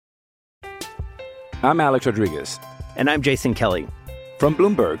I'm Alex Rodriguez. And I'm Jason Kelly. From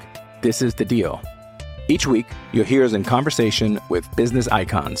Bloomberg, this is The Deal. Each week, you'll hear us in conversation with business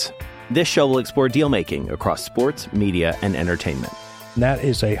icons. This show will explore deal-making across sports, media, and entertainment. That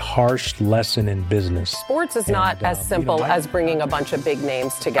is a harsh lesson in business. Sports is not as simple as bringing a bunch of big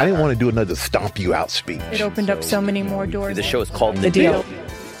names together. I didn't want to do another stomp you out speech. It opened up so many more doors. The show is called The Deal.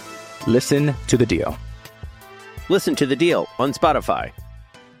 Listen to The Deal. Listen to The Deal on Spotify.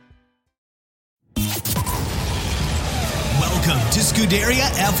 Welcome to Scuderia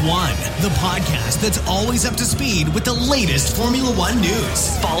F1, the podcast that's always up to speed with the latest Formula One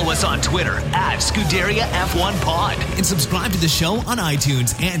news. Follow us on Twitter at Scuderia F1 Pod and subscribe to the show on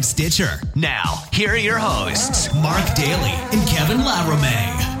iTunes and Stitcher. Now, here are your hosts, Mark Daly and Kevin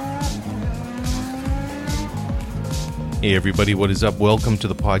Laramee. Hey everybody, what is up? Welcome to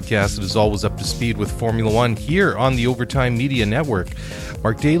the podcast that is always up to speed with Formula One here on the Overtime Media Network.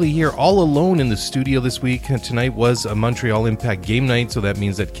 Mark Daly here, all alone in the studio this week. Tonight was a Montreal Impact game night, so that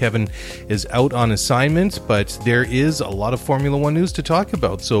means that Kevin is out on assignment, but there is a lot of Formula One news to talk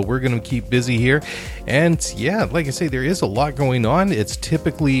about, so we're going to keep busy here. And yeah, like I say, there is a lot going on. It's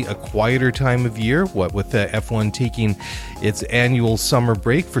typically a quieter time of year, what with F1 taking its annual summer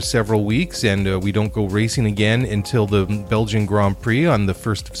break for several weeks, and we don't go racing again until the Belgian Grand Prix on the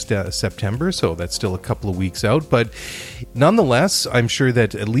 1st of September, so that's still a couple of weeks out. But nonetheless, I'm sure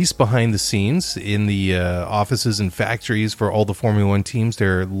that at least behind the scenes in the offices and factories for all the Formula One teams,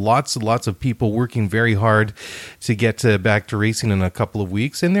 there are lots and lots of people working very hard to get back to racing in a couple of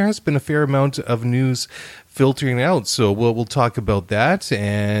weeks, and there has been a fair amount of news filtering out, so we'll talk about that,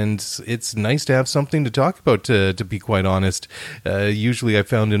 and it's nice to have something to talk about, to be quite honest. Usually I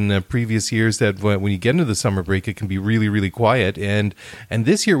found in previous years that when you get into the summer break, it can be really, really quiet, and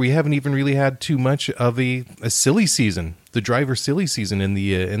this year we haven't even really had too much of a silly season. The driver silly season in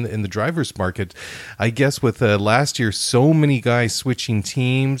the drivers market. I guess with last year so many guys switching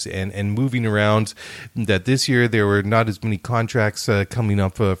teams and moving around, that this year there were not as many contracts coming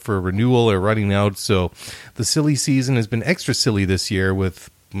up for renewal or running out. So the silly season has been extra silly this year with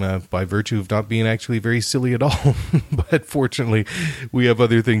by virtue of not being actually very silly at all. But fortunately, we have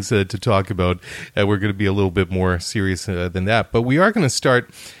other things to talk about. We're going to be a little bit more serious than that. But we are going to start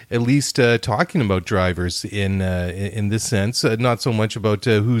at least talking about drivers in this sense, not so much about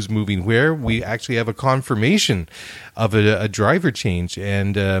who's moving where. We actually have a confirmation of a driver change,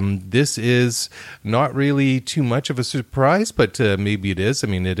 and this is not really too much of a surprise, but maybe it is. I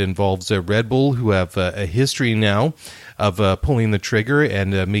mean, it involves Red Bull, who have a history now of pulling the trigger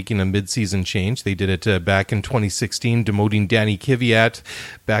and making a mid-season change. They did it back in 2016, demoting Danny Kvyat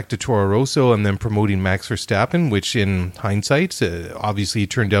back to Toro Rosso and then promoting Max Verstappen, which in hindsight obviously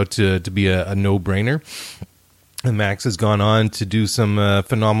turned out to be a no-brainer. And Max has gone on to do some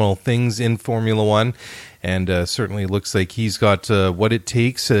phenomenal things in Formula One, and certainly looks like he's got what it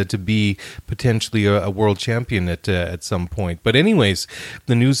takes to be potentially a world champion at some point. But anyways,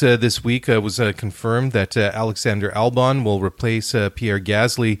 the news this week was confirmed that Alexander Albon will replace Pierre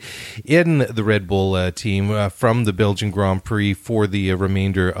Gasly in the Red Bull team from the Belgian Grand Prix for the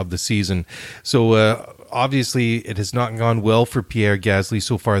remainder of the season. So obviously, it has not gone well for Pierre Gasly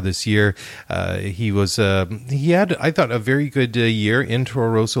so far this year. He had, I thought, a very good year in Toro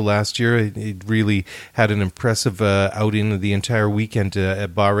Rosso last year. It really had an impressive outing the entire weekend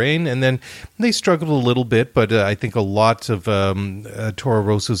at Bahrain, and then they struggled a little bit, but I think a lot of Toro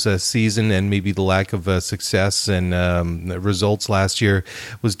Rosso's season and maybe the lack of success and results last year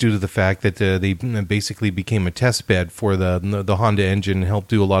was due to the fact that they basically became a test bed for the Honda engine and helped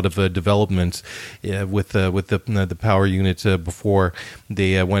do a lot of development with the power unit before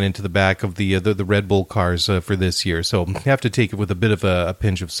they went into the back of the Red Bull cars for this year. So you have to take it with a bit of a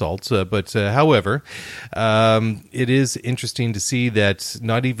pinch of salt. But however, it is interesting to see that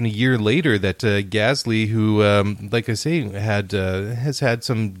not even a year later that Gasly, who, like I say, has had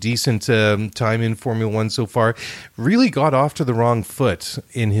some decent time in Formula One so far, really got off to the wrong foot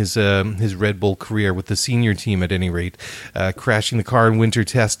in his Red Bull career with the senior team at any rate, crashing the car in winter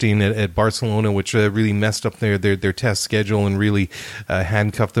testing at Barcelona, which really messed up their test schedule and really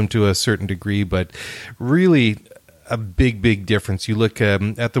handcuffed them to a certain degree. But really a big difference. You look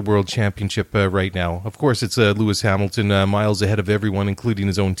at the World Championship right now. Of course, it's Lewis Hamilton miles ahead of everyone, including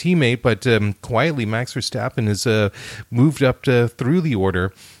his own teammate, but quietly Max Verstappen has moved up through the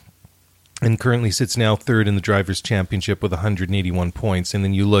order and currently sits now third in the Drivers' Championship with 181 points. And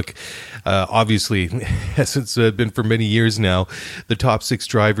then you look, obviously, as it's been for many years now, the top 6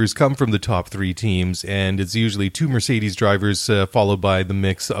 drivers come from the top 3 teams, and it's usually 2 Mercedes drivers followed by the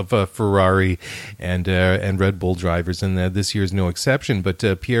mix of Ferrari and Red Bull drivers, and this year is no exception. But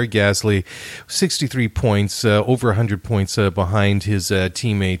Pierre Gasly, 63 points, over 100 points behind his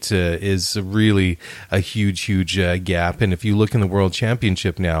teammate, is really a huge gap. And if you look in the World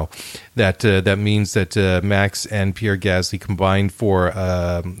Championship now, that means that Max and Pierre Gasly combined for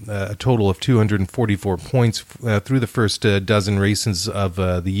a total of 244 points through the first dozen races of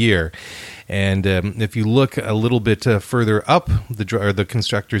the year. And if you look a little bit further up the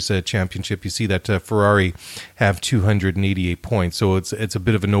Constructors' Championship, you see that Ferrari have 288 points. So it's a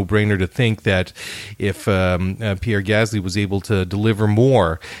bit of a no-brainer to think that if Pierre Gasly was able to deliver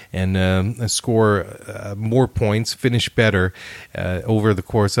more and score more points, finish better over the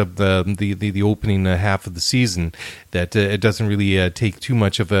course of the opening half of the season, that it doesn't really take too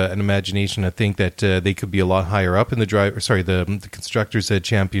much of an imagination to think that they could be a lot higher up in the Constructors'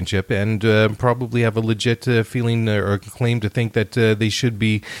 Championship, and probably have a legit feeling or claim to think that they should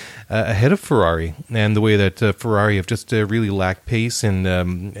be ahead of Ferrari. And the way that Ferrari have just really lacked pace, and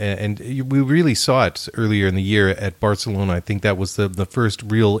we really saw it earlier in the year at Barcelona. I think that was the first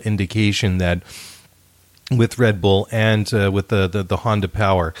real indication that with Red Bull and with the Honda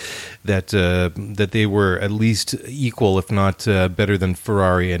power, that they were at least equal, if not better than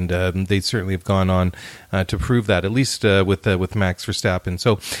Ferrari, and they certainly have gone on to prove that, at least with Max Verstappen.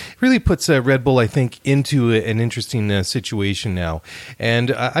 So it really puts Red Bull, I think, into an interesting situation now.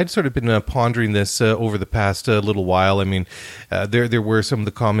 And I'd sort of been pondering this over the past little while. I mean, there were some of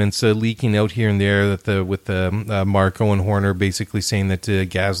the comments leaking out here and there that with Marco and Horner basically saying that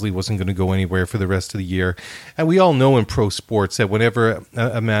Gasly wasn't going to go anywhere for the rest of the year. And we all know in pro sports that whenever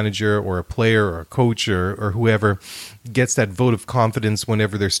a manager or a player or a coach or whoever gets that vote of confidence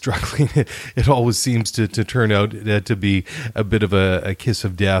whenever they're struggling, it always seems to turn out to be a bit of a kiss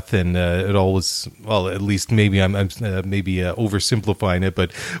of death. And it always, well, at least maybe I'm maybe oversimplifying it,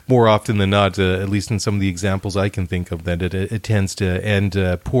 but more often than not, at least in some of the examples I can think of, that it tends to end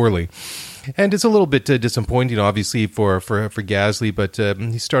poorly. And it's a little bit disappointing, obviously, for Gasly, but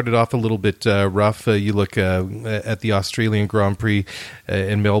he started off a little bit rough. You look at the Australian Grand Prix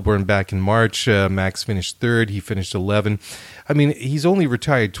in Melbourne back in March. Max finished third. He finished 11. I mean, he's only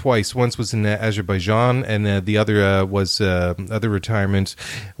retired twice. Once was in Azerbaijan, and the other other retirement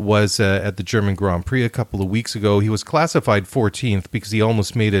was at the German Grand Prix a couple of weeks ago. He was classified 14th because he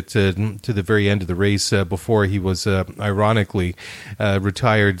almost made it to the very end of the race before he was ironically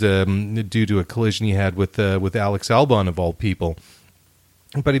retired due to a collision he had with Alex Albon, of all people.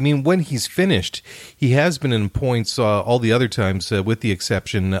 But I mean, when he's finished, he has been in points all the other times, with the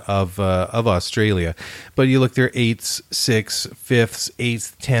exception of Australia. But you look there, 8th, 6th, 5th,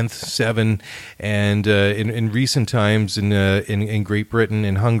 8th, 10th, 7th, and in recent times in Great Britain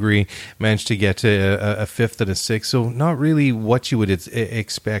and Hungary, managed to get a 5th and a 6th. So not really what you would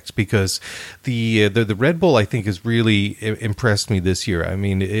expect, because the Red Bull, I think, has really impressed me this year. I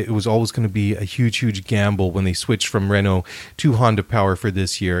mean, it was always going to be a huge gamble when they switched from Renault to Honda power for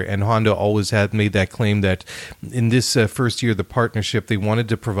this year, and Honda always had made that claim that in this first year of the partnership, they wanted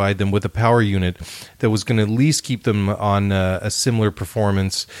to provide them with a power unit that was going to at least keep them on a similar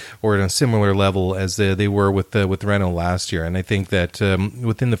performance or at a similar level as they were with Renault last year. And I think that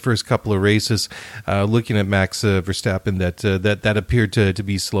within the first couple of races, looking at Max Verstappen, that appeared to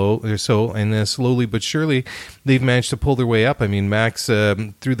be slow, and slowly but surely they've managed to pull their way up. I mean, Max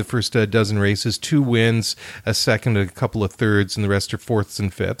through the first dozen races, 2 wins, a second, a couple of thirds, and the rest are fourths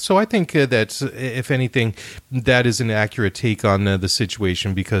and fifth. So I think that, if anything, that is an accurate take on the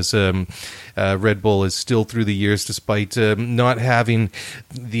situation, because Red Bull is still through the years, despite not having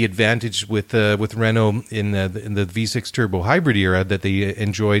the advantage with Renault in the V6 turbo hybrid era that they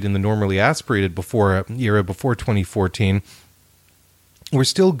enjoyed in the normally aspirated before 2014. We're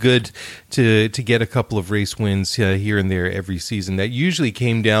still good to get a couple of race wins here and there every season. That usually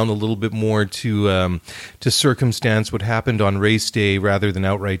came down a little bit more to circumstance, what happened on race day, rather than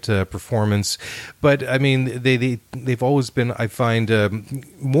outright performance. But I mean, they've always been, I find,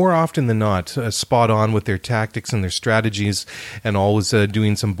 more often than not, spot on with their tactics and their strategies, and always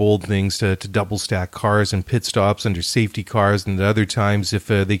doing some bold things to double stack cars and pit stops under safety cars, and at other times if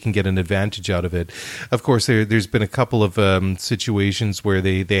they can get an advantage out of it. Of course, there's been a couple of situations situations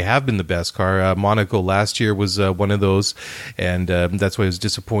where they have been the best car. Monaco last year was one of those, and that's why it was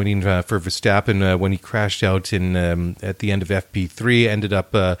disappointing for Verstappen when he crashed out in at the end of FP3. Ended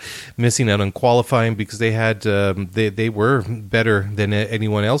up missing out on qualifying because they were better than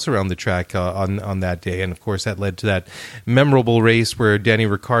anyone else around the track on that day, and of course that led to that memorable race where Danny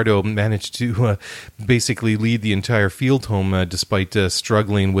Ricciardo managed to basically lead the entire field home despite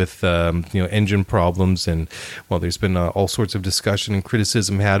struggling with engine problems. And well, there's been all sorts of discussion and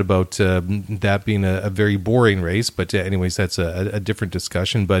criticism had about that being a very boring race, but anyways, that's a different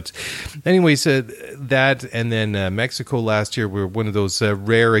discussion. But anyways, that and then Mexico last year were one of those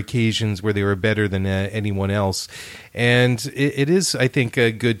rare occasions where they were better than anyone else. And it is, I think,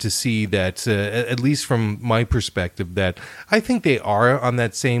 good to see that, at least from my perspective, that I think they are on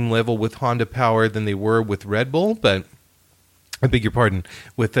that same level with Honda Power than they were with Red Bull, but I beg your pardon,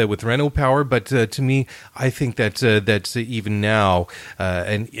 with Renault Power, but to me, I think that even now,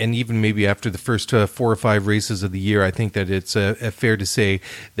 and even maybe after the first 4 or 5 races of the year, I think that it's fair to say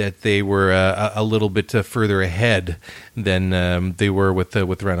that they were a little bit further ahead than they were with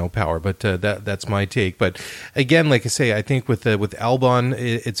Renault Power. But that's my take. But again, like I say, I think with Albon,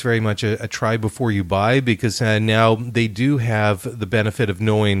 it's very much a try before you buy, because now they do have the benefit of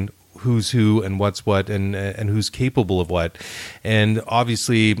knowing who's who and what's what and who's capable of what. And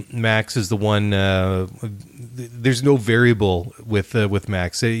obviously Max is the one, there's no variable with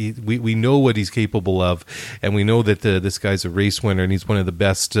Max. We know what he's capable of, and we know that this guy's a race winner, and he's one of the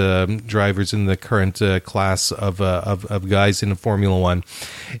best drivers in the current class of guys in Formula One.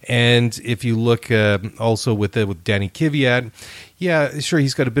 And if you look also with Danny Kvyat, yeah, sure,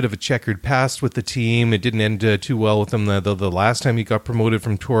 he's got a bit of a checkered past with the team. It didn't end too well with him the last time he got promoted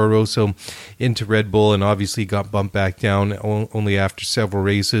from Toro Rosso into Red Bull, and obviously got bumped back down only after several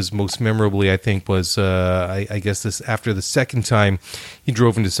races. Most memorably, I think, was, I guess, this after the second time he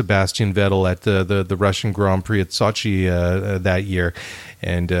drove into Sebastian Vettel at the Russian Grand Prix at Sochi that year.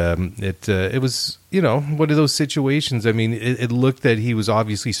 And it was, one of those situations. I mean, it looked that he was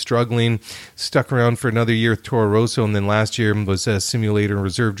obviously struggling, stuck around for another year with Toro Rosso, and then last year was a simulator and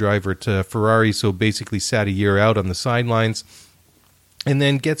reserve driver at Ferrari, so basically sat a year out on the sidelines. And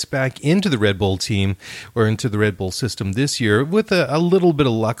then gets back into the Red Bull team, or into the Red Bull system this year with a little bit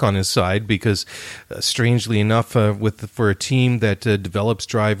of luck on his side, because strangely enough, for a team that develops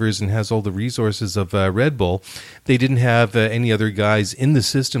drivers and has all the resources of Red Bull, they didn't have any other guys in the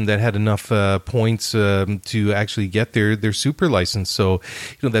system that had enough points to actually get their super license. So,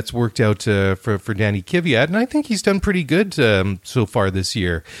 that's worked out for Danny Kvyat, and I think he's done pretty good so far this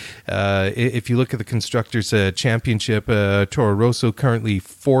year. If you look at the Constructors' Championship, Toro Rosso currently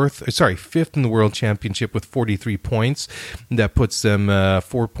fifth in the World Championship with 43 points. That puts them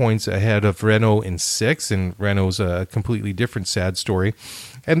 4 points ahead of Renault in 6th, and Renault's a completely different sad story.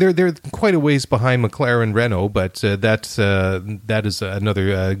 And they're quite a ways behind McLaren Renault, but that is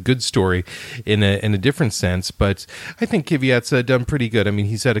another good story in a different sense. But I think Kvyat's done pretty good. I mean,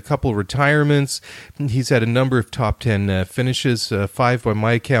 he's had a couple of retirements. He's had a number of top 10 finishes, 5 by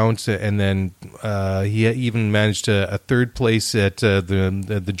my count, and then he even managed a third place at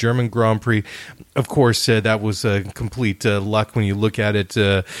the German Grand Prix. Of course, that was complete luck when you look at it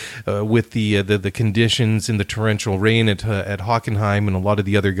with the conditions in the torrential rain at Hockenheim, and a lot of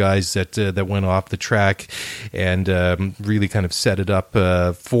the other guys that went off the track, and really kind of set it up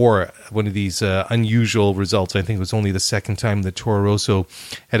for one of these unusual results. I think it was only the second time that Toro Rosso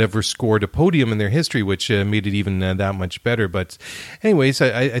had ever scored a podium in their history, which made it even that much better. But anyways,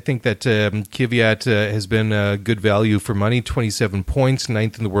 I think that Kvyat has been good value for money. 27 points,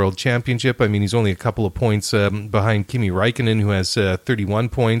 9th in the World Championship. I mean, he's only a couple of points behind Kimi Räikkönen, who has 31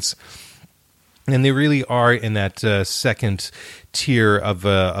 points. And they really are in that second tier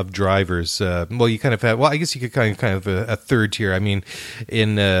of drivers. Well, you kind of have, I guess you could kind of a third tier. I mean,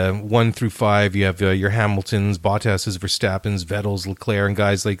 in 1 through 5, you have your Hamiltons, Bottas's, Verstappen's, Vettel's, Leclerc, and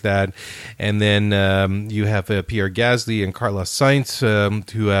guys like that. And then you have Pierre Gasly and Carlos Sainz,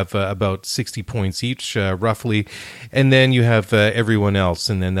 who have about 60 points each, roughly. And then you have everyone else.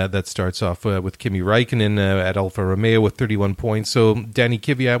 And then that starts off with Kimi Räikkönen at Alfa Romeo with 31 points. So Danny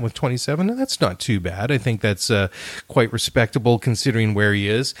Kvyat with 27, that's not too bad. I think that's quite respectable considering where he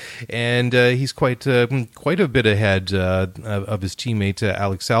is, and he's quite a bit ahead of his teammate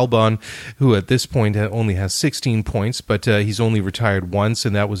Alex Albon, who at this point only has 16 points, but he's only retired once,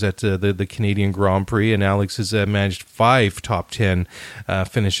 and that was at the Canadian Grand Prix. And Alex has managed 5 top 10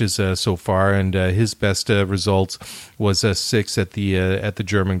 finishes so far, and his best result was 6 at the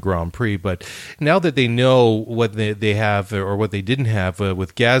German Grand Prix. But now that they know what they have or what they didn't have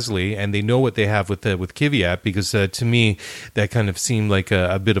with Gasly, and they know what they have with Kvyat, because to me that kind of seemed like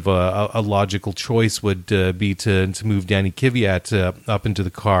a bit of a logical choice would be to move Danny Kvyat up into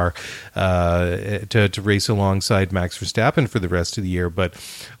the car to race alongside Max Verstappen for the rest of the year. But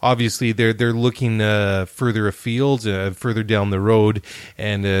obviously they're looking further afield, further down the road,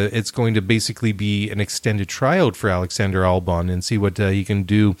 and it's going to basically be an extended tryout for Alexander Albon and see what he can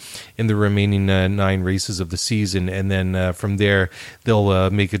do in the remaining 9 races of the season. And then from there, they'll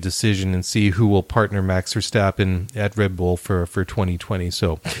make a decision and see who will partner Max Verstappen at Red Bull for 2020.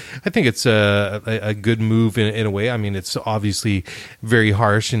 So I think it's a good move in a way. I mean, it's obviously very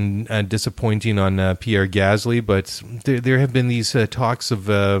harsh and disappointing on Pierre Gasly, but there have been these talks of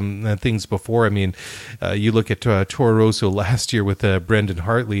things before. I mean, you look at Toro Rosso last year with Brendan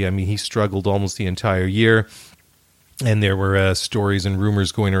Hartley. I mean, he struggled almost the entire year. And there were stories and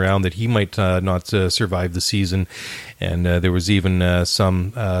rumors going around that he might not survive the season. And there was even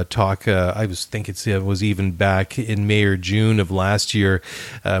some talk, I think it was even back in May or June of last year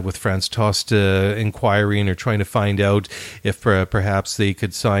with Franz Tost inquiring or trying to find out if perhaps they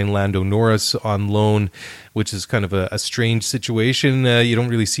could sign Lando Norris on loan, which is kind of a strange situation. You don't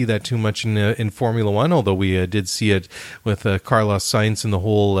really see that too much in Formula One, although we did see it with Carlos Sainz and the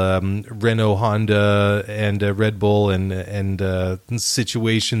whole Renault, Honda, and Red Bull and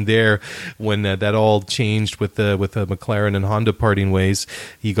situation there when that all changed with McLaren and Honda parting ways.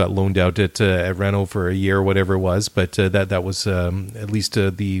 He got loaned out at Renault for a year or whatever it was, but that was at least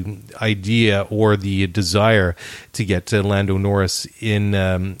the idea or the desire to get Lando Norris in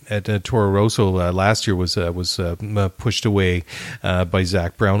at Toro Rosso last year was pushed away by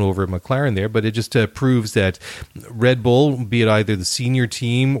Zach Brown over at McLaren there. But it just proves that Red Bull, be it either the senior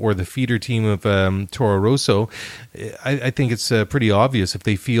team or the feeder team of Toro Rosso, I think it's pretty obvious if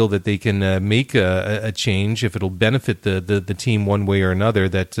they feel that they can make a change, if it'll benefit the team one way or another,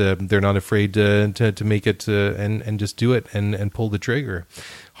 that they're not afraid to make it and just do it and pull the trigger.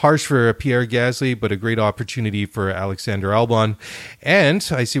 Harsh for Pierre Gasly, but a great opportunity for Alexander Albon. And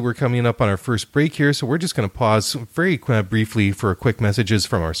I see we're coming up on our first break here, so we're just going to pause very briefly for quick messages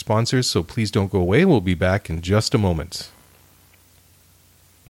from our sponsors, so please don't go away. We'll be back in just a moment.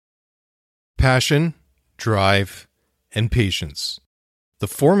 Passion, drive, and patience. The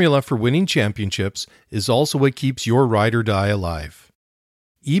formula for winning championships is also what keeps your ride or die alive.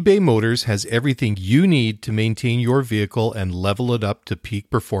 eBay Motors has everything you need to maintain your vehicle and level it up to peak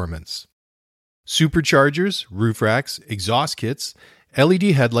performance. Superchargers, roof racks, exhaust kits, LED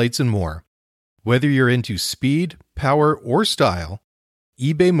headlights, and more. Whether you're into speed, power, or style,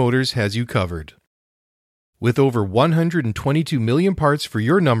 eBay Motors has you covered. With over 122 million parts for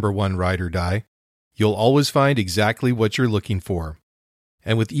your number one ride or die, you'll always find exactly what you're looking for.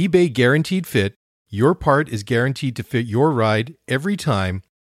 And with eBay Guaranteed Fit, your part is guaranteed to fit your ride every time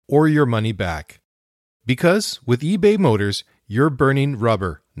or your money back. Because with eBay Motors, you're burning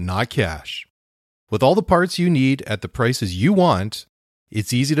rubber, not cash. With all the parts you need at the prices you want,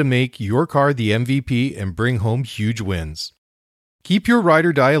 it's easy to make your car the MVP and bring home huge wins. Keep your ride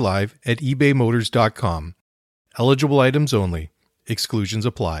or die alive at ebaymotors.com. Eligible items only. Exclusions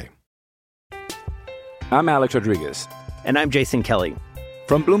apply. I'm Alex Rodriguez. And I'm Jason Kelly.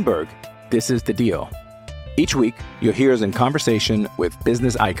 From Bloomberg, this is The Deal. Each week, you'll hear us in conversation with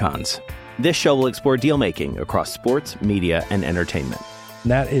business icons. This show will explore deal-making across sports, media, and entertainment.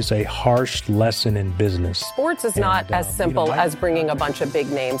 That is a harsh lesson in business. Sports is not as simple as bringing a bunch of big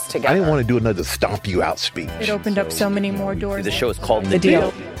names together. I didn't want to do another stomp you out speech. It opened up so many more doors. The show is called The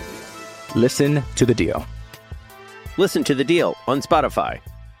Deal. Listen to The Deal. Listen to The Deal on Spotify.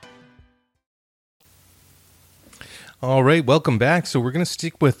 All right, welcome back. So we're going to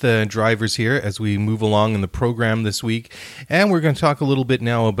stick with drivers here as we move along in the program this week. And we're going to talk a little bit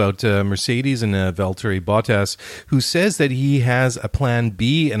now about Mercedes and Valtteri Bottas, who says that he has a plan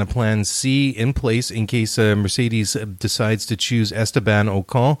B and a plan C in place in case Mercedes decides to choose Esteban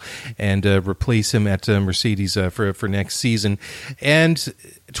Ocon and replace him at Mercedes for next season. And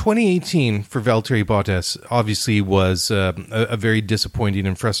 2018 for Valtteri Bottas obviously was a very disappointing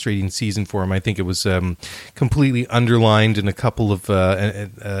and frustrating season for him. I think it was completely underlined in a couple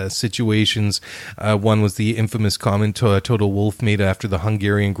of situations. One was the infamous comment Toto Wolff made after the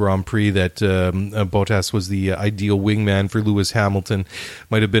Hungarian Grand Prix that Bottas was the ideal wingman for Lewis Hamilton.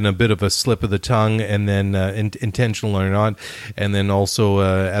 Might have been a bit of a slip of the tongue, and then intentional or not. And then also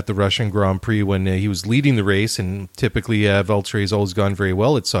at the Russian Grand Prix when he was leading the race, and typically Valtteri has always gone very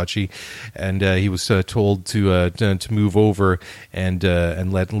well at Sochi, and he was told to move over and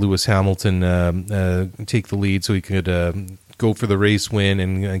let Lewis Hamilton take the lead so he could go for the race win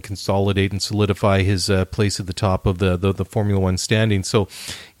and consolidate and solidify his place at the top of the Formula One standing. So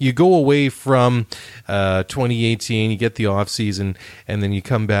you go away from 2018, you get the off season, and then you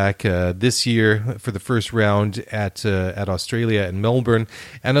come back this year for the first round at Australia and Melbourne.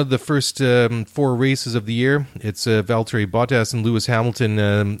 And of the first 4 races of the year, it's Valtteri Bottas and Lewis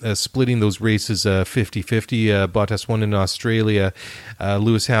Hamilton splitting those races 50-50. Bottas won in Australia,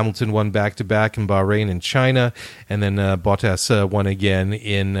 Lewis Hamilton won back-to-back in Bahrain and China, and then Bottas won again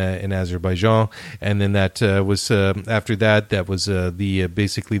in Azerbaijan. And then that was after that was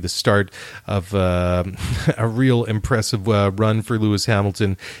basically the start of a real impressive run for Lewis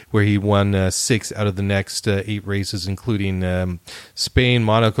Hamilton, where he won 6 out of the next 8 races, including Spain,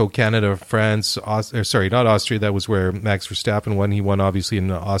 Monaco, Canada, France. Not Austria. That was where Max Verstappen won. He won obviously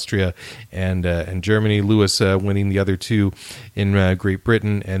in Austria and Germany. Lewis winning the other 2 in Great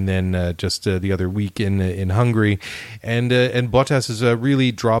Britain, and then just the other week in Hungary. And Bottas has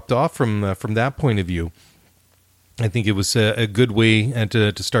really dropped off from that point of view. I think it was a good way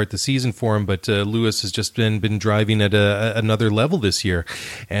to start the season for him, but Lewis has just been driving at another level this year.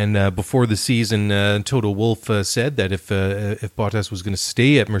 And before the season, Toto Wolff said that if Bottas was going to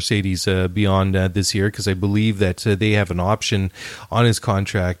stay at Mercedes beyond this year, because I believe that they have an option on his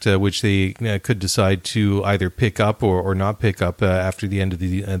contract, which they could decide to either pick up or not pick up after the end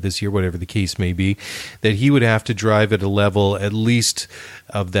of this year, whatever the case may be, that he would have to drive at a level at least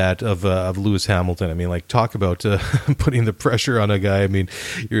of that of Lewis Hamilton. I mean, like, talk about putting the pressure on a guy. I mean,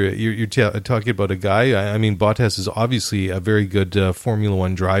 you're talking about a guy. I mean, Bottas is obviously a very good Formula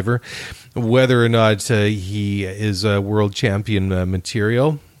One driver. Whether or not he is a world champion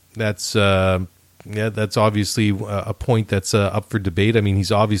material, that's obviously a point that's up for debate. I mean,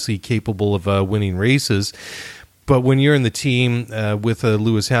 he's obviously capable of winning races. But when you're in the team with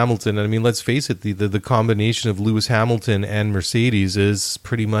Lewis Hamilton, I mean, let's face it, the combination of Lewis Hamilton and Mercedes is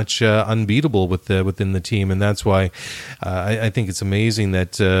pretty much unbeatable within the team, and that's why I think it's amazing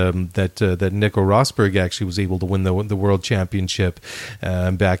that Nico Rosberg actually was able to win the World Championship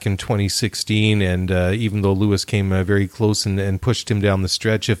back in 2016, and even though Lewis came very close and pushed him down the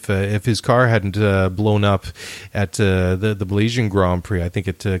stretch, if his car hadn't blown up at the Malaysian Grand Prix, I think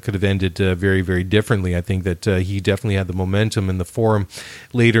it could have ended very, very differently. I think that he definitely had the momentum and the form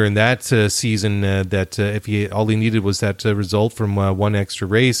later in that season that if all he needed was that result from one extra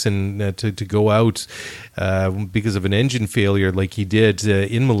race, and to go out because of an engine failure like he did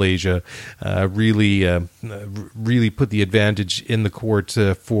in Malaysia, really put the advantage in the court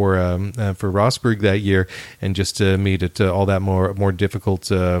for Rosberg that year, and just made it all that more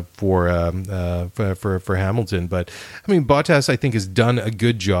difficult for Hamilton. But I mean, Bottas, I think, has done a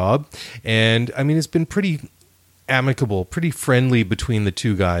good job, and I mean, it's been pretty amicable, pretty friendly between the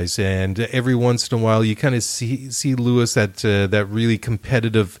two guys, and every once in a while you kind of see Lewis that really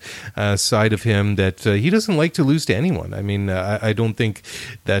competitive side of him, that he doesn't like to lose to anyone. I mean, I don't think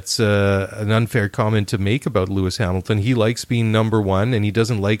that's an unfair comment to make about Lewis Hamilton. He likes being number one, and he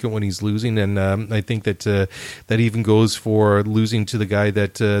doesn't like it when he's losing, and I think that even goes for losing to the guy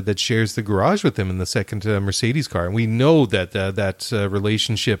that shares the garage with him in the second Mercedes car. And we know that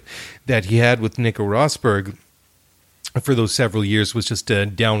relationship that he had with Nico Rosberg for those several years was just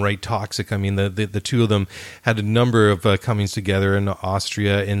downright toxic. I mean, the two of them had a number of comings together in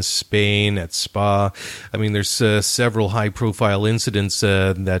Austria, in Spain, at Spa. I mean, there's several high-profile incidents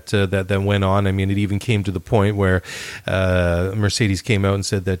that went on. I mean, it even came to the point where Mercedes came out and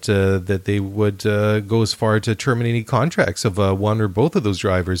said that they would go as far to terminating contracts of one or both of those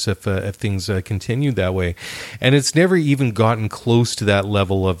drivers if things continued that way. And it's never even gotten close to that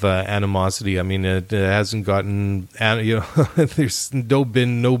level of animosity. I mean, it hasn't gotten... there's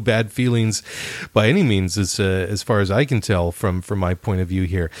been no bad feelings by any means, as far as I can tell from my point of view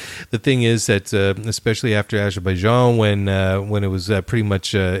here. The thing is that especially after Azerbaijan, when it was pretty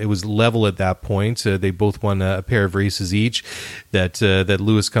much it was level at that point, they both won a pair of races each. That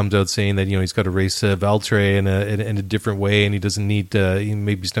Lewis comes out saying that he's got to race Valtteri in a different way, and he doesn't need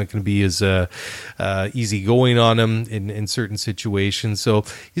maybe he's not going to be as easy going on him in certain situations. So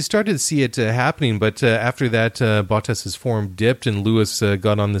you started to see it happening, but after that, Bottas's form dipped, and Lewis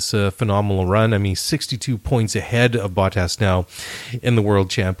got on this phenomenal run. I mean, 62 points ahead of Bottas now in the World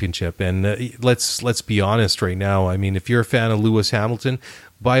Championship. And let's be honest right now. I mean, if you're a fan of Lewis Hamilton,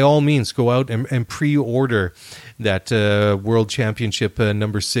 by all means, go out and pre-order that World Championship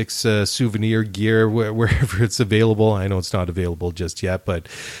number 6 souvenir gear wherever it's available. I know it's not available just yet, but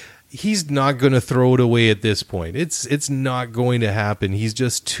he's not going to throw it away at this point. It's not going to happen. He's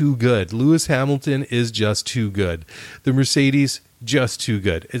just too good. Lewis Hamilton is just too good. The Mercedes, just too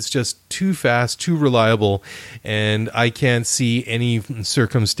good. It's just too fast, too reliable, and I can't see any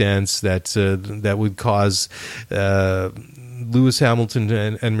circumstance that would cause Lewis Hamilton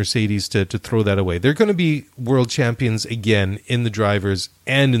and Mercedes to throw that away. They're going to be world champions again in the drivers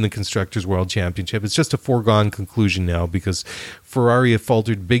and in the Constructors' World Championship. It's just a foregone conclusion now because Ferrari have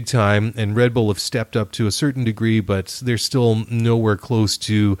faltered big time and Red Bull have stepped up to a certain degree, but they're still nowhere close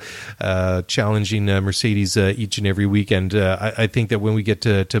to challenging Mercedes each and every weekend. I think that when we get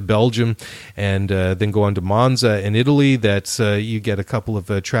to Belgium and then go on to Monza and Italy, that you get a couple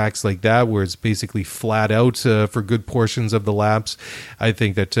of tracks like that where it's basically flat out for good portions of the laps. I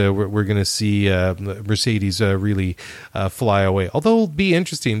think that we're going to see Mercedes really fly away. Although it'll be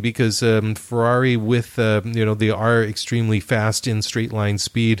interesting because Ferrari with they are extremely fast in straight line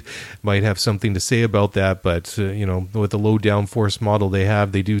speed, might have something to say about that, but with the low downforce model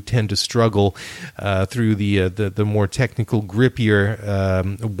they do tend to struggle through the more technical,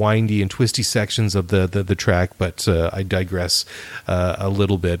 grippier, windy and twisty sections of the track. But I digress a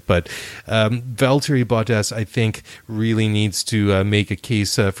little bit. But Valtteri Bottas, I think, really needs to make a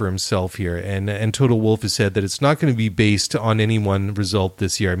case for himself here, and Toto Wolff has said that it's not going to be based on any one result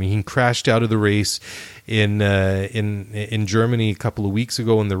this year. I mean, he crashed out of the race in Germany a couple of weeks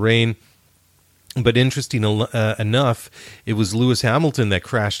ago in the rain. But interesting enough, it was Lewis Hamilton that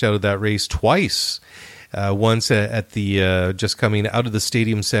crashed out of that race twice. Once at the just coming out of the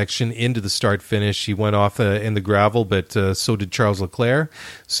stadium section into the start finish, he went off in the gravel, but so did Charles Leclerc,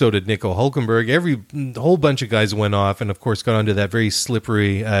 so did Nico Hülkenberg. A whole bunch of guys went off, and of course got onto that very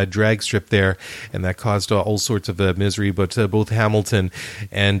slippery drag strip there, and that caused all sorts of misery. But both Hamilton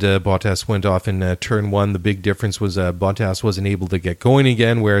and Bottas went off in turn one. The big difference was Bottas wasn't able to get going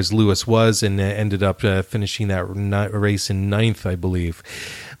again, whereas Lewis was, and ended up finishing that race in ninth, I believe.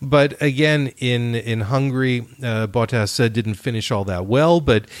 But again, in Hungary, Bottas didn't finish all that well,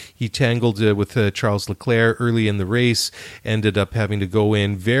 but he tangled with Charles Leclerc early in the race, ended up having to go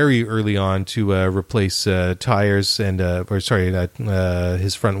in very early on to replace tires and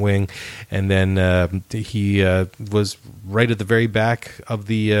his front wing, and then he was right at the very back of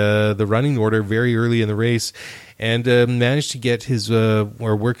the running order very early in the race, and managed to get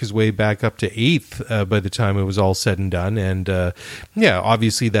work his way back up to eighth by the time it was all said and done. And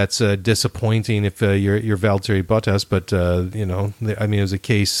obviously that's disappointing if you're Valtteri Bottas, but it was a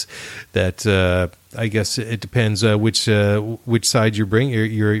case that I guess it depends which side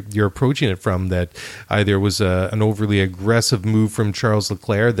you're approaching it from. That either was an overly aggressive move from Charles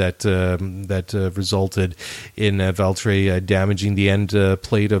Leclerc that resulted in Valtteri damaging the end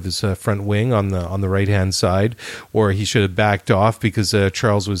plate of his front wing on the right hand side, or he should have backed off because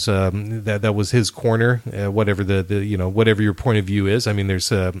Charles was that was his corner. Whatever whatever your point of view is, I mean,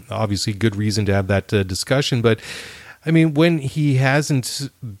 there's obviously good reason to have that discussion, but. I mean, when he hasn't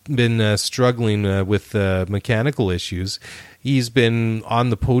been struggling with mechanical issues, he's been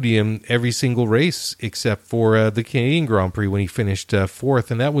on the podium every single race except for the Canadian Grand Prix when he finished fourth.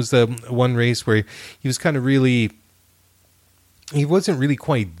 And that was the one race where he was kind of he wasn't really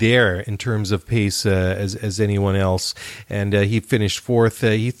quite there in terms of pace as anyone else, and he finished fourth.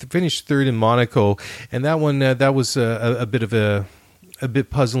 He finished third in Monaco, and that one that was a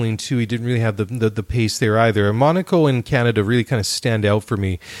bit puzzling too. He didn't really have the pace there either. Monaco and Canada really kind of stand out for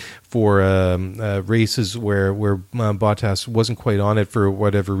me for races where Bottas wasn't quite on it for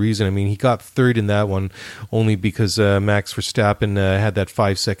whatever reason. I mean, he got third in that one only because Max Verstappen had that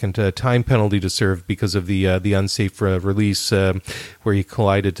 5-second time penalty to serve because of the unsafe release where he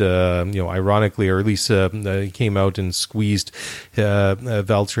collided, ironically, or at least he came out and squeezed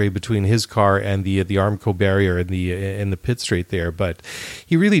Valtteri between his car and the Armco barrier in the pit straight there. But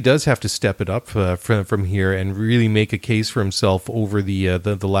he really does have to step it up from here and really make a case for himself over the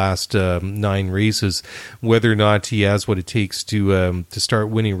last 9 races, whether or not he has what it takes to start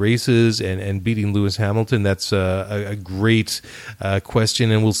winning races and beating Lewis Hamilton. That's a great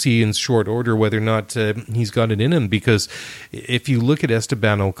question, and we'll see in short order whether or not he's got it in him, because if you look at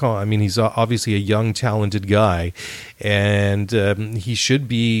Esteban Ocon, I mean, he's obviously a young, talented guy, and he should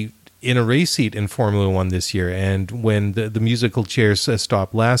be in a race seat in Formula One this year. And when the musical chairs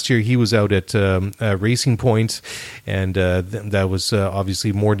stopped last year, he was out at Racing Point, and that was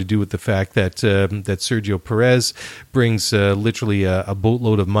obviously more to do with the fact that Sergio Perez brings literally a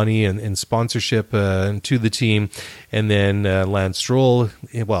boatload of money and sponsorship to the team. And then Lance Stroll,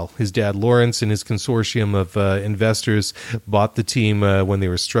 his dad Lawrence and his consortium of investors bought the team when they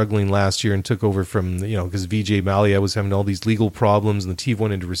were struggling last year and took over from, because Vijay Mallya was having all these legal problems and the team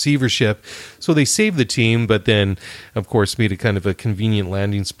went into receivership. So they saved the team, but then, of course, made a kind of a convenient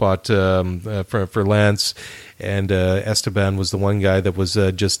landing spot for Lance. And Esteban was the one guy that was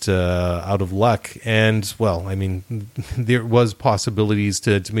just out of luck. And, I mean, there was possibilities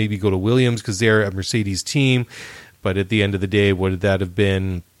to maybe go to Williams because they're a Mercedes team. But at the end of the day, would that have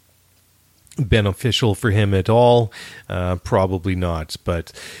been beneficial for him at all? Probably not.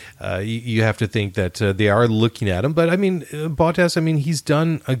 But you have to think that they are looking at him. But I mean, Bottas, he's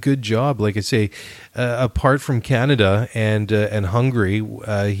done a good job. Like I say, apart from Canada and Hungary,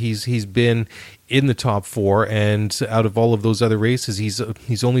 he's been in the top 4, and out of all of those other races,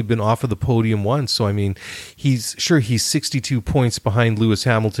 he's only been off of the podium once. So he's 62 points behind Lewis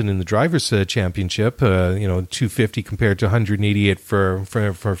Hamilton in the drivers' championship. 250 compared to 188 for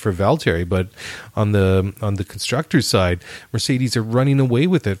Valtteri. But on the constructors' side, Mercedes are running away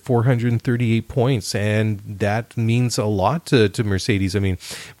with it, 438 points, and that means a lot to Mercedes.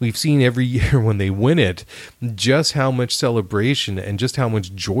 We've seen every year when they win it, just how much celebration and just how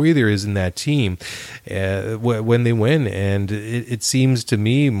much joy there is in that team when they win. And it seems to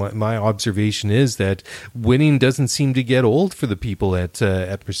me, my observation is that winning doesn't seem to get old for the people at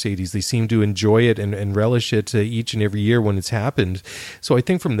Mercedes. They seem to enjoy it and relish it each and every year when it's happened. So I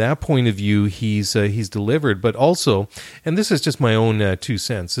think from that point of view, he's delivered. But also, and this is just my own 2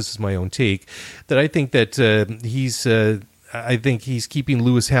 cents, this is my own take, that I think that I think he's keeping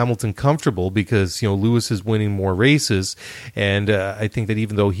Lewis Hamilton comfortable because, Lewis is winning more races. And I think that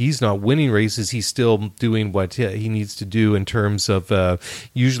even though he's not winning races, he's still doing what he needs to do in terms of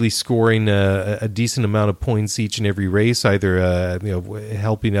usually scoring a decent amount of points each and every race, either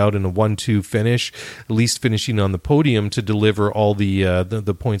helping out in a 1-2 finish, at least finishing on the podium to deliver all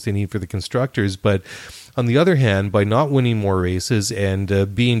the points they need for the constructors. But on the other hand, by not winning more races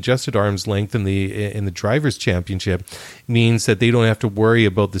and being just at arm's length in the Drivers' Championship means that they don't have to worry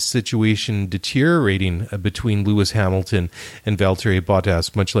about the situation deteriorating between Lewis Hamilton and Valtteri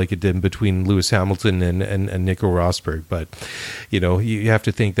Bottas, much like it did between Lewis Hamilton and Nico Rosberg. But you have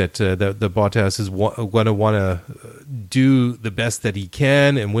to think that the Bottas is going to want to do the best that he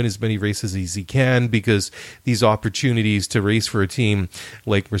can and win as many races as he can, because these opportunities to race for a team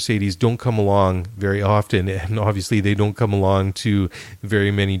like Mercedes don't come along very often, and obviously they don't come along to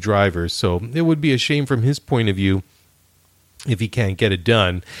very many drivers. So it would be a shame from his point of view if he can't get it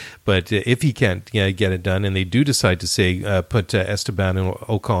done. But if he can't get it done, and they do decide to say put Esteban and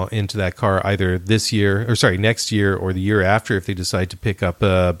Ocon into that car either next year or the year after, if they decide to pick up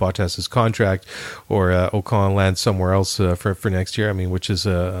Bottas's contract, or Ocon lands somewhere else for next year, which is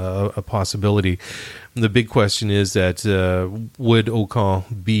a possibility. The big question is that would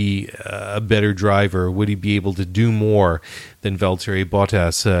Ocon be a better driver? Would he be able to do more than Valtteri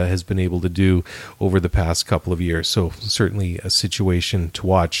Bottas has been able to do over the past couple of years? So certainly a situation to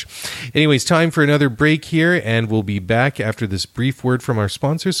watch. Anyways, time for another break here, and we'll be back after this brief word from our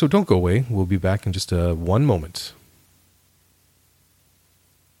sponsors. So don't go away. We'll be back in just one moment.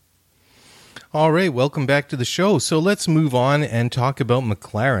 All right, welcome back to the show. So let's move on and talk about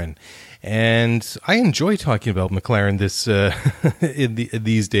McLaren. And I enjoy talking about McLaren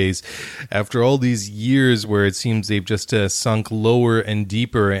these days. After all these years where it seems they've just sunk lower and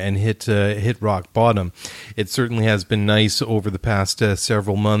deeper and hit rock bottom, it certainly has been nice over the past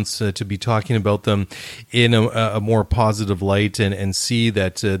several months to be talking about them in a more positive light and see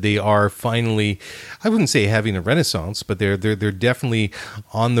that they are finally, I wouldn't say having a renaissance, but they're definitely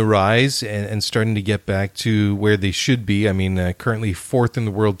on the rise and starting to get back to where they should be. Currently 4th in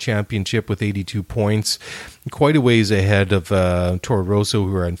the World Championship with 82 points, quite a ways ahead of Toro Rosso,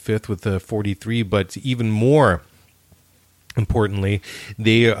 who are in 5th with 43, but even more importantly,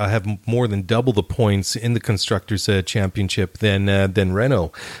 they have more than double the points in the Constructors' Championship than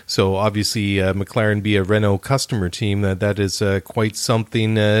Renault. So obviously, McLaren be a Renault customer team, that is quite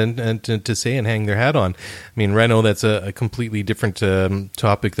something to say and hang their hat on. Renault, that's a completely different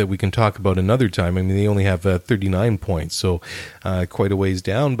topic that we can talk about another time. They only have 39 points, so quite a ways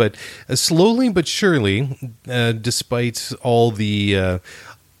down. But slowly but surely, despite all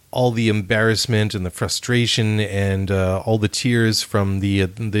the embarrassment and the frustration and all the tears from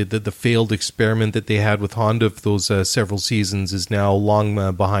the failed experiment that they had with Honda for those several seasons is now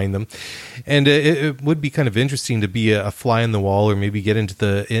long behind them. And it would be kind of interesting to be a fly on the wall, or maybe get into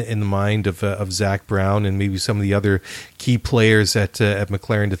the mind of Zach Brown and maybe some of the other key players at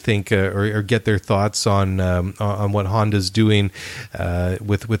McLaren to think or get their thoughts on what Honda's doing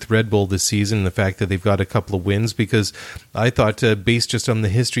with Red Bull this season, the fact that they've got a couple of wins, because I thought based just on the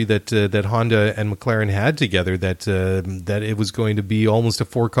history that Honda and McLaren had together, that it was going to be almost a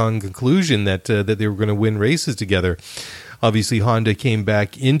foregone conclusion that they were going to win races together. obviously Honda came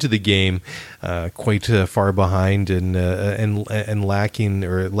back into the game quite far behind and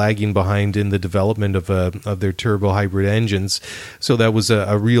lagging behind in the development of their turbo hybrid engines. So that was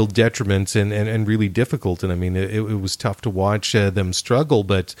a real detriment and really difficult. And I mean, it was tough to watch them struggle.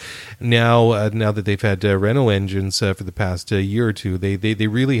 But now that they've had Renault engines for the past year or two, they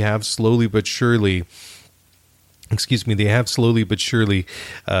really have slowly but surely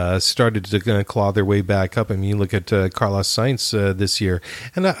started to claw their way back up. I mean, you look at Carlos Sainz this year,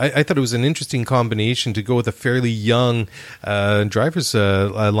 and I thought it was an interesting combination to go with a fairly young drivers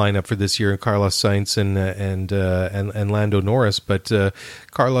lineup for this year, Carlos Sainz and Lando Norris. But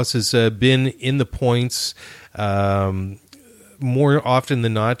Carlos has been in the points more often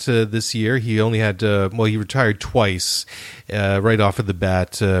than not this year. He only had he retired twice right off of the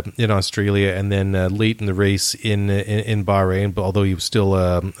bat in Australia, and then late in the race in Bahrain, although he was still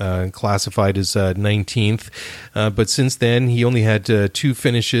classified as 19th. But since then, he only had 2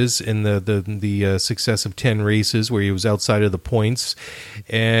 finishes in the success of 10 races where he was outside of the points.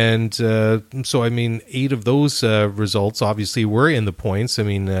 And so, I mean, 8 of those results obviously were in the points. I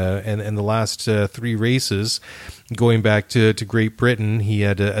mean, and the last 3 races, going back to Great Britain, he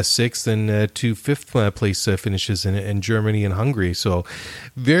had a 6th and 2 5th place finishes in Germany and Hungary. So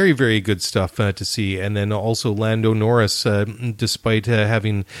very, very good stuff to see. And then also Lando Norris, despite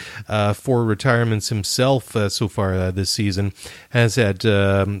having 4 retirements himself so far this season, has had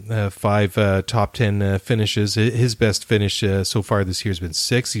 5 top 10 finishes. His best finish so far this year has been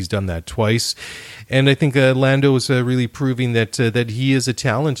 6. He's done that twice. And I think Lando is really proving that he is a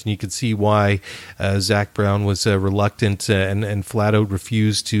talent, and you could see why Zach Brown was reluctant and flat out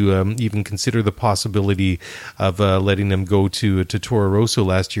refused to even consider the possibility of letting them go to Toro Rosso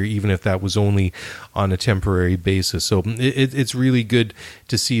last year, even if that was only on a temporary basis. So it's really good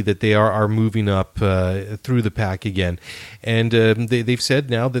to see that they are moving up through the pack again. And they've said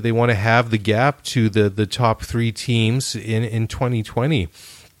now that they want to have the gap to the top 3 teams in 2020.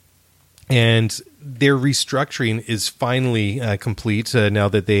 And their restructuring is finally complete now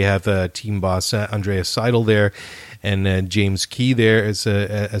that they have team boss Andreas Seidel there, and James Key there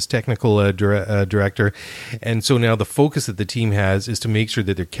as technical director. And so now the focus that the team has is to make sure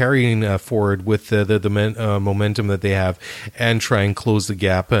that they're carrying forward with the momentum that they have, and try and close the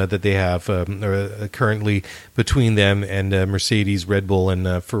gap that they have currently between them and Mercedes, Red Bull,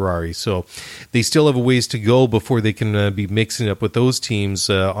 and Ferrari. So they still have a ways to go before they can be mixing up with those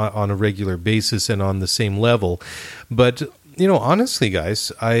teams on a regular basis and on the same level. But, you know, honestly,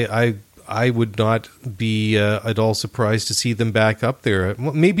 guys, I would not be at all surprised to see them back up there.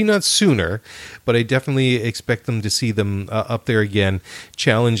 Maybe not sooner, but I definitely expect them to see them up there again,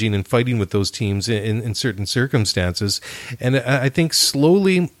 challenging and fighting with those teams in certain circumstances. And I think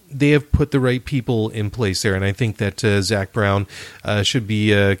slowly they have put the right people in place there, and I think that Zach Brown should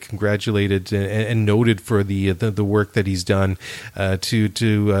be congratulated and noted for the work that he's done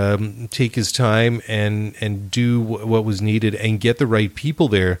to take his time and do what was needed and get the right people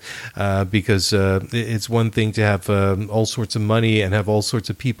there, because it's one thing to have all sorts of money and have all sorts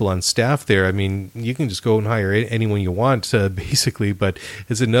of people on staff there. I mean, you can just go and hire anyone you want, basically, but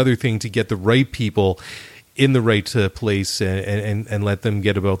it's another thing to get the right people in the right place and let them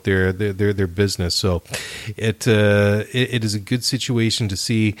get about their business. So it is a good situation to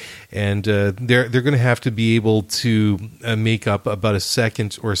see, and they're going to have to be able to make up about a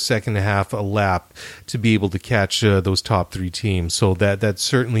second or second and a half a lap to be able to catch those top 3 teams. So that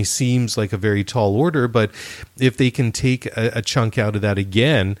certainly seems like a very tall order, but if they can take a chunk out of that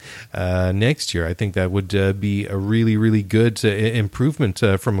again next year, I think that would be a really, really good improvement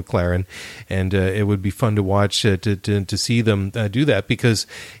from McLaren, and it would be fun to watch to see them do that, because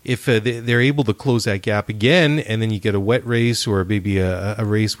if they're able to close that gap again, and then you get a wet race or maybe a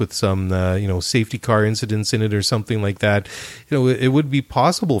race with some safety car incidents in it or something like that, it would be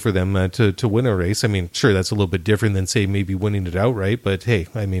possible for them to win a race. I mean, sure, that's a little bit different than, say, maybe winning it outright, but hey,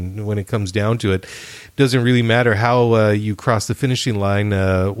 I mean, when it comes down to it, doesn't really matter how you cross the finishing line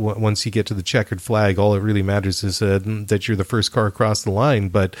once you get to the checkered flag. All it really matters is that you're the first car across the line.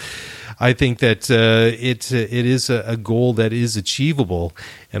 But I think that it is a goal that is achievable,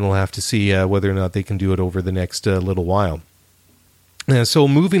 and we'll have to see whether or not they can do it over the next little while. So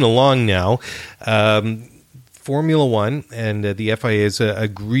moving along now, Formula One and the FIA has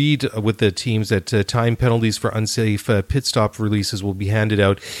agreed with the teams that time penalties for unsafe pit stop releases will be handed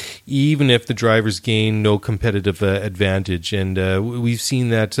out even if the drivers gain no competitive advantage. And we've seen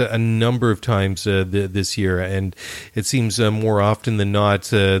that a number of times this year, and it seems more often than not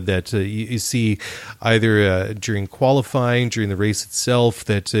that you see either during qualifying, during the race itself,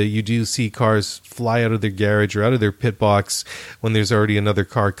 that you do see cars fly out of their garage or out of their pit box when there's already another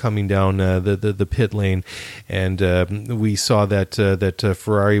car coming down the pit lane. And we saw that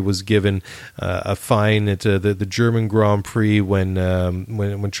Ferrari was given a fine at the German Grand Prix when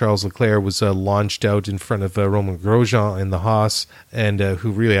Charles Leclerc was launched out in front of Romain Grosjean in the Haas, and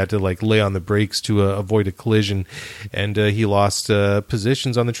who really had to lay on the brakes to avoid a collision, and he lost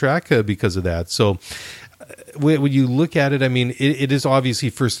positions on the track because of that. So when you look at it, I mean, it is obviously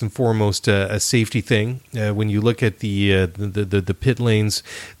first and foremost a safety thing. When you look at the pit lanes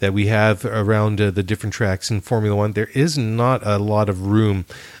that we have around the different tracks in Formula One, there is not a lot of room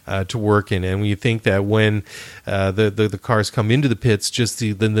to work in. And when you think that when the cars come into the pits, just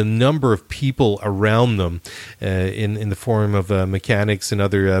the number of people around them in the form of mechanics and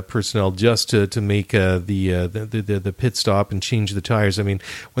other personnel just to make the pit stop and change the tires. I mean,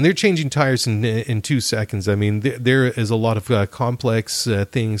 when they're changing tires in 2 seconds, I mean, there is a lot of complex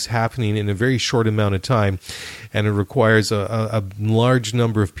things happening in a very short amount of time, and it requires a large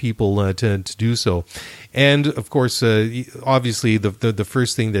number of people to do so. And of course, obviously, the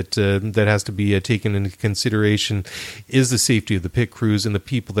first thing that has to be taken into consideration is the safety of the pit crews and the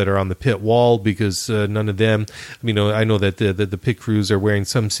people that are on the pit wall, because none of them, I know that the pit crews are wearing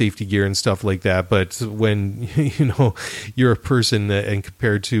some safety gear and stuff like that, but when you're a person and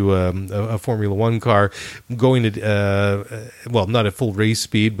compared to a Formula One car going at not at full race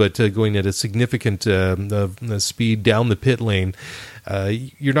speed, but going at a significant speed down the pit lane,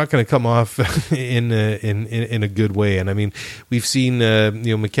 you're not going to come off in a good way. And I mean, we've seen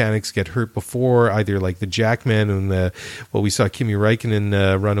mechanics get hurt before, either like the Jackman and we saw Kimi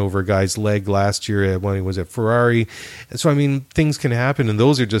Räikkönen run over a guy's leg last year when he was at Ferrari. And so I mean, things can happen, and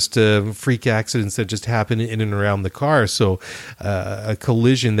those are just freak accidents that just happen in and around the car. So a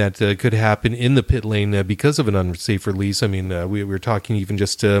collision that could happen in the pit lane because of an unsafe release. I mean, we were talking even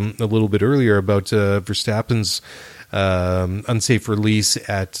just a little bit earlier about Verstappen's unsafe release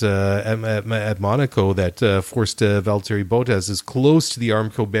at Monaco that forced Valtteri Bottas as close to the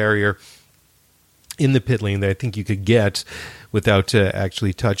Armco barrier in the pit lane that I think you could get without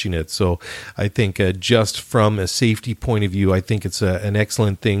actually touching it. So I think just from a safety point of view, I think it's an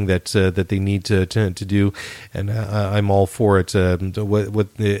excellent thing that they need to do, and I'm all for it. What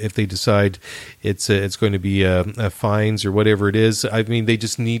if they decide it's going to be fines or whatever it is? I mean, they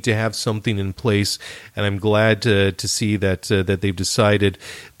just need to have something in place, and I'm glad to see that they've decided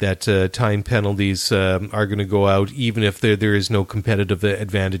that time penalties are going to go out, even if there is no competitive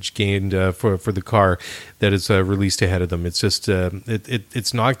advantage gained for the car that is released ahead of them. It's just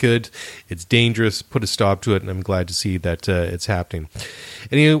it's not good. It's dangerous. Put a stop to it, and I'm glad to see that it's happening.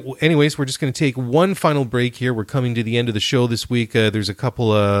 Anyways, we're just going to take one final break here. We're coming to the end of the show this week. There's a couple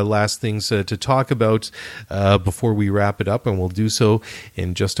last things to talk about before we wrap it up, and we'll do so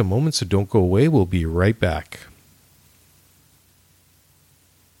in just a moment, so don't go away. We'll be right back.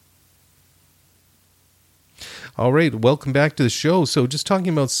 All right, welcome back to the show. So just talking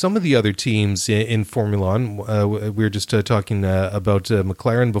about some of the other teams in Formula One. We were just talking about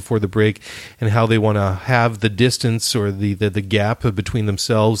McLaren before the break and how they want to have the distance or the gap between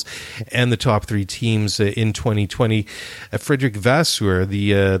themselves and the top three teams in 2020. Frederick Vasseur,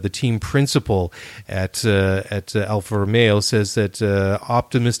 the team principal at Alfa Romeo, says that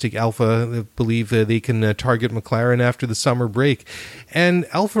optimistic Alfa believe they can target McLaren after the summer break. And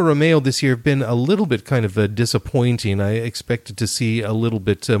Alfa Romeo this year have been a little bit kind of disappointing. I expected to see a little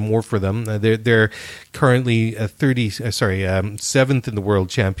bit more for them. They're currently 7th in the World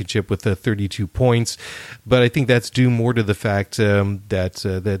Championship with 32 points, but I think that's due more to the fact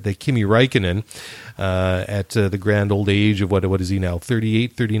that Kimi Räikkönen, at the grand old age of what is he now,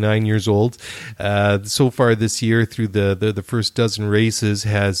 38, 39 years old, so far this year through the first dozen races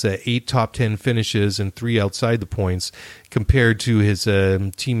has 8 top 10 finishes and 3 outside the points, compared to his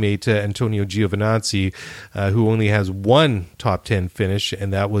teammate Antonio Giovinazzi, who only has 1 top 10 finish,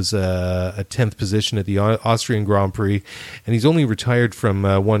 and that was a 10th position at the Austrian Grand Prix, and he's only retired from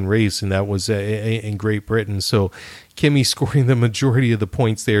 1 race, and that was in Great Britain. So Kimi scoring the majority of the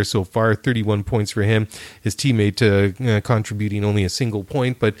points there so far, 31 points for him. His teammate contributing only a single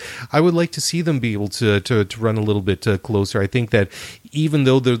point, but I would like to see them be able to run a little bit closer. I think that even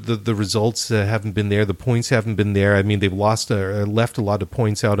though the results haven't been there, the points haven't been there. I mean, they've left a lot of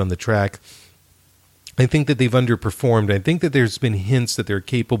points out on the track. I think that they've underperformed. I think that there's been hints that they're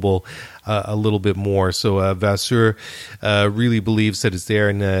capable a little bit more. So Vasseur really believes that it's there,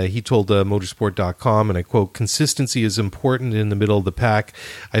 and he told motorsport.com, and I quote, "Consistency is important in the middle of the pack.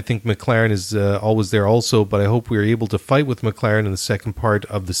 I think McLaren is always there also, but I hope we are able to fight with McLaren in the second part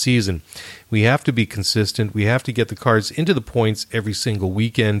of the season. We have to be consistent. We have to get the cars into the points every single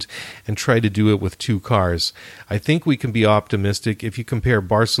weekend and try to do it with 2 cars. I think we can be optimistic. If you compare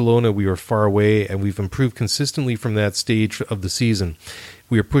Barcelona, we were far away, and we've improved consistently from that stage of the season.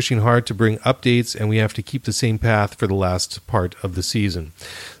 We are pushing hard to bring updates, and we have to keep the same path for the last part of the season."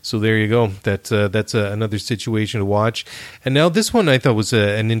 So there you go. That's another situation to watch. And now this one I thought was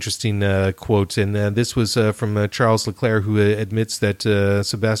an interesting quote, and this was from Charles Leclerc, who admits that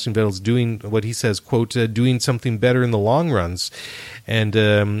Sebastian Vettel's doing what he says, quote, "doing something better in the long runs." And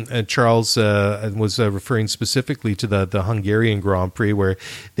Charles was referring specifically to the Hungarian Grand Prix, where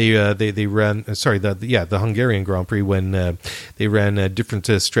they ran the Hungarian Grand Prix, when they ran different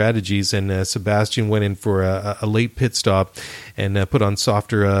strategies, and Sebastian went in for a late pit stop and put on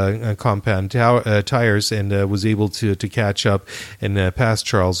softer compound tires, and was able to catch up and pass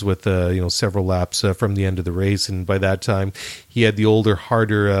Charles with several laps from the end of the race. And by that time, he had the older,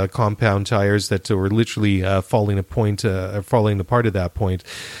 harder compound tires that were literally falling apart at that point.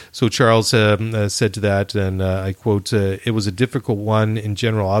 So Charles said to that, and I quote, "It was a difficult one in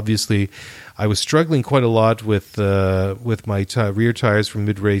general. Obviously, I was struggling quite a lot with my rear tires from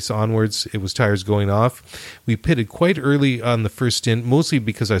mid-race onwards. It was tires going off. We pitted quite early on the first stint, mostly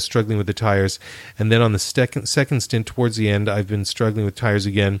because I was struggling with the tires. And then on the second stint towards the end, I've been struggling with tires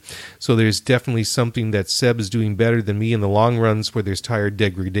again. So there's definitely something that Seb is doing better than me in the long runs, where there's tire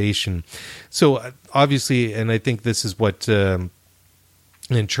degradation." So obviously, and I think this is what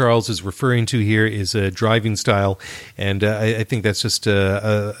and Charles is referring to here, is driving style, and I think that's just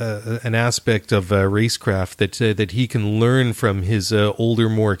an aspect of racecraft that he can learn from his older,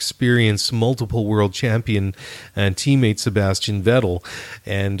 more experienced, multiple world champion teammate Sebastian Vettel.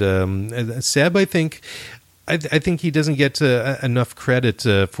 And Seb, I think he doesn't get enough credit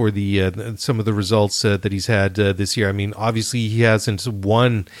for the some of the results that he's had this year. I mean, obviously he hasn't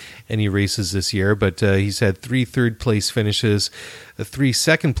won any races this year, but he's had 3 third-place finishes, 3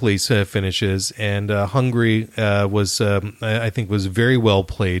 second-place finishes, and Hungary was very well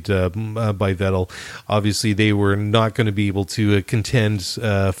played by Vettel. Obviously, they were not going to be able to contend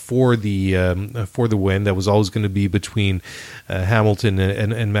for the win. That was always going to be between Hamilton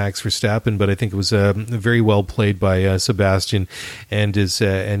and Max Verstappen, but I think it was very well played by Sebastian and his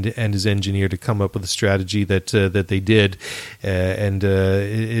engineer to come up with a strategy that they did, and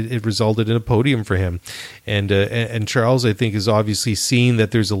it resulted in a podium for him. And Charles, I think, is obviously seeing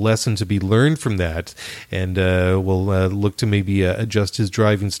that there's a lesson to be learned from that, and will look to maybe adjust his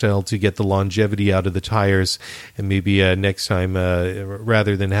driving style to get the longevity out of the tires, and maybe next time,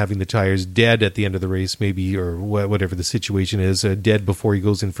 rather than having the tires dead at the end of the race, maybe, or whatever the situation is, dead before he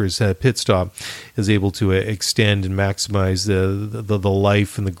goes in for his pit stop, is able to extend and maximize the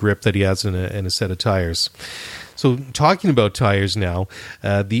life and the grip that he has in a set of tires. So talking about tires now,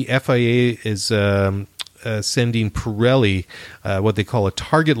 the FIA is sending Pirelli what they call a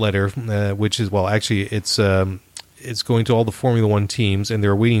target letter, which is, well, actually it's going to all the Formula One teams, and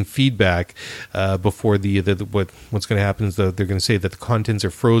they're awaiting feedback before what's going to happen is they're going to say that the contents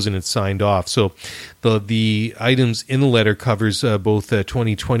are frozen and signed off. So the items in the letter covers both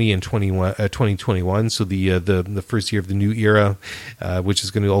 2020 and 2021. So the first year of the new era, which is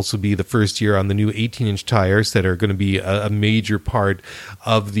going to also be the first year on the new 18-inch tires that are going to be a major part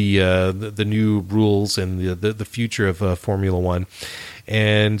of the new rules and the future of Formula One.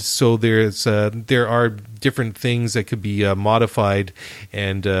 And so there are different things that could be modified,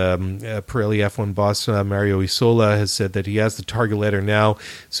 and Pirelli F1 boss Mario Isola has said that he has the target letter now,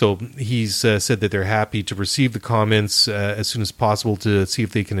 so he's said that they're happy to receive the comments as soon as possible to see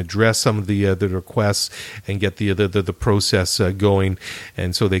if they can address some of the requests and get the process going,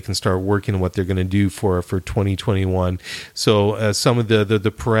 and so they can start working on what they're going to do for 2021. So some of the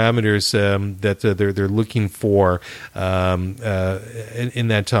parameters that they're looking for in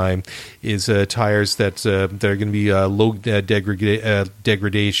that time is tires that are going to be low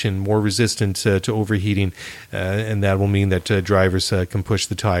degradation, more resistant to overheating, and that will mean that drivers can push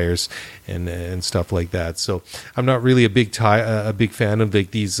the tires and stuff like that. So I'm not really a big fan of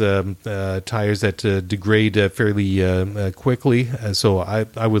these tires that degrade fairly quickly. So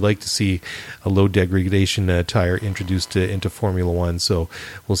I would like to see a low degradation tire introduced into Formula One. So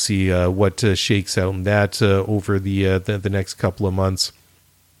we'll see what shakes out in that over the next couple of months.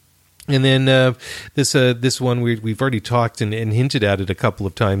 And then this one we've already talked and hinted at it a couple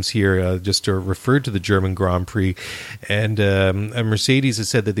of times here, just to refer to the German Grand Prix. And Mercedes has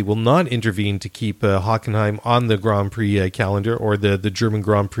said that they will not intervene to keep Hockenheim on the Grand Prix calendar, or the German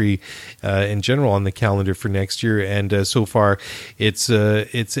Grand Prix in general on the calendar for next year. And so far, it's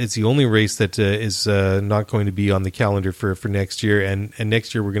the only race that is not going to be on the calendar for next year. And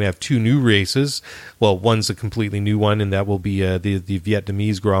next year we're going to have two new races. Well, one's a completely new one, and that will be the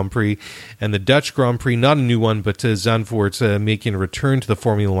Vietnamese Grand Prix. And the Dutch Grand Prix, not a new one, but Zandvoort making a return to the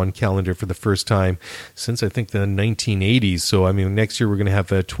Formula One calendar for the first time since, I think, the 1980s. So, I mean, next year we're going to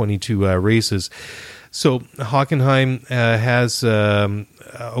have 22 races. So Hockenheim has a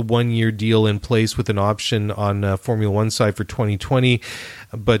one-year deal in place with an option on Formula One side for 2020.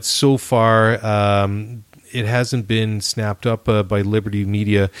 But so far, it hasn't been snapped up by Liberty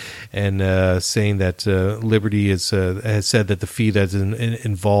Media, and saying that Liberty has said that the fee that's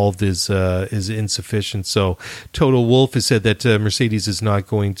involved is insufficient. So Toto Wolff has said that Mercedes is not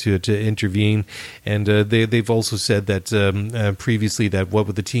going to intervene, and they've also said that previously that what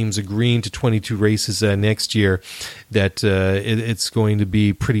with the teams agreeing to 22 races next year, that it's going to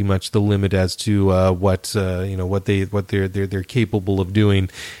be pretty much the limit as to what they're capable of doing,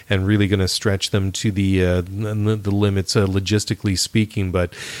 and really going to stretch them to the limits logistically speaking.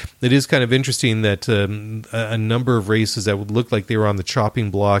 But it is kind of interesting that a number of races that would look like they were on the chopping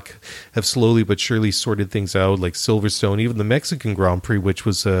block have slowly but surely sorted things out, like Silverstone, even the Mexican Grand Prix, which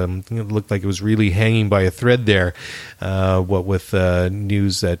was looked like it was really hanging by a thread there, what with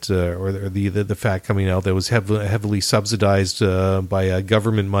news that or the fact coming out that was heavily subsidized by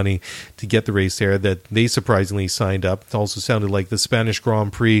government money to get the race there, that they surprisingly signed up. It also sounded like the Spanish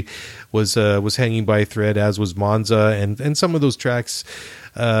Grand Prix was hanging by a thread, as was Monza, and some of those tracks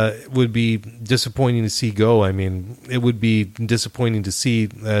would be disappointing to see go. I mean, it would be disappointing to see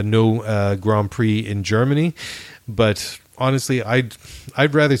no Grand Prix in Germany, but honestly, I'd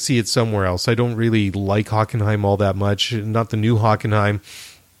rather see it somewhere else. I don't really like Hockenheim all that much, not the new Hockenheim.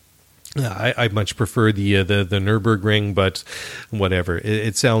 I much prefer the Nürburgring, but whatever.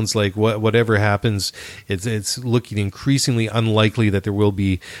 It sounds like whatever happens, it's looking increasingly unlikely that there will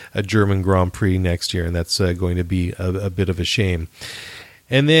be a German Grand Prix next year, and that's going to be a bit of a shame.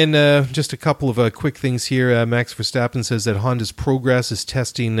 And then just a couple of quick things here. Max Verstappen says that Honda's progress is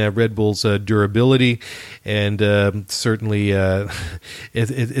testing Red Bull's durability, and certainly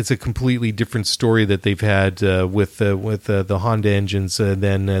it's a completely different story that they've had with the Honda engines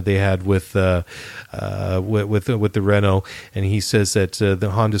than they had with the Renault. And he says that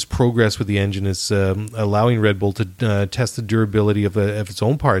the Honda's progress with the engine is allowing Red Bull to test the durability of its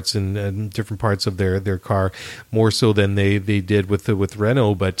own parts and different parts of their car more so than they did with Renault.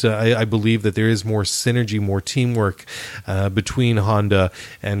 But I believe that there is more synergy, more teamwork between Honda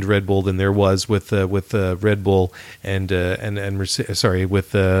and Red Bull than there was with Red Bull and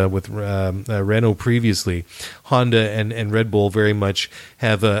Renault previously. Honda and Red Bull very much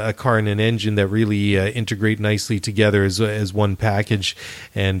have a car and an engine that really integrate nicely together as one package,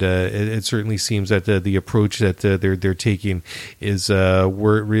 and it certainly seems that the approach that they're taking is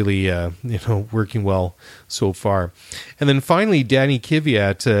really working well so far. And then finally, Danny Kvyat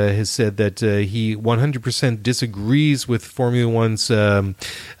has said that he 100% disagrees with Formula One's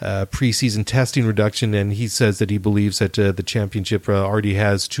preseason testing reduction, and he says that he believes that the championship already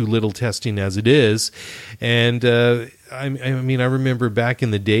has too little testing as it is. And I mean, I remember back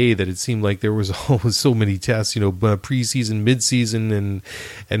in the day that it seemed like there was always so many tests, preseason, midseason,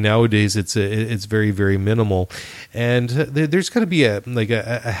 and nowadays it's very, very minimal. And there's got to be a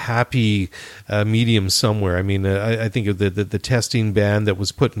happy medium somewhere. I mean, I think of the testing ban that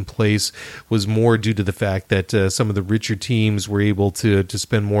was put in place was more due to the fact that some of the richer teams were able to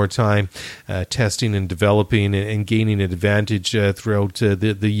spend more time testing and developing and gaining an advantage throughout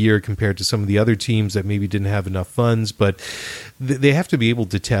the year compared to some of the other teams that maybe didn't have enough funds. But they have to be able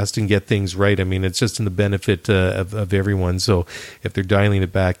to test and get things right. I mean, it's just in the benefit of everyone. So if they're dialing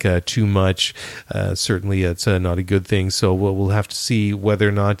it back too much, certainly it's not a good thing. So we'll have to see whether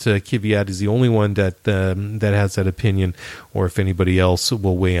or not Kvyat is the only one that has that opinion, or if anybody else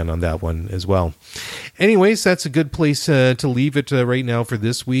will weigh in on that one as well. Anyways, that's a good place to leave it right now for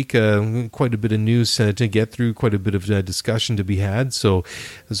this week. Quite a bit of news to get through, quite a bit of discussion to be had. So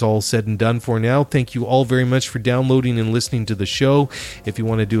it's all said and done for now. Thank you all very much for downloading subscribing and listening to the show. If you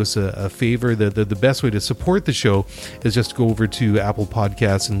want to do us a favor, the best way to support the show is just go over to Apple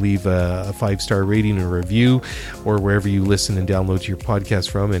Podcasts and leave a 5-star rating or review, or wherever you listen and download your podcast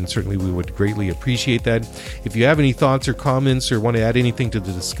from, and certainly we would greatly appreciate that. If you have any thoughts or comments or want to add anything to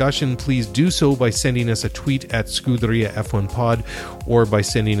the discussion, please do so by sending us a tweet at Scuderia F1 Pod, or by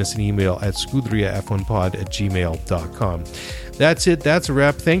sending us an email at scuderiaf1pod@gmail.com. That's it. That's a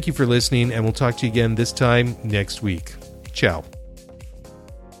wrap. Thank you for listening, and we'll talk to you again this time next week. Ciao.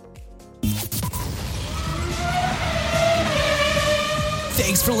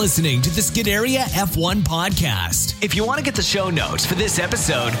 Thanks for listening to the Scuderia F1 podcast. If you want to get the show notes for this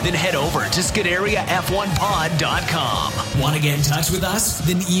episode, then head over to ScuderiaF1pod.com. Want to get in touch with us?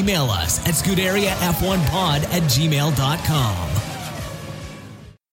 Then email us at ScuderiaF1pod@gmail.com.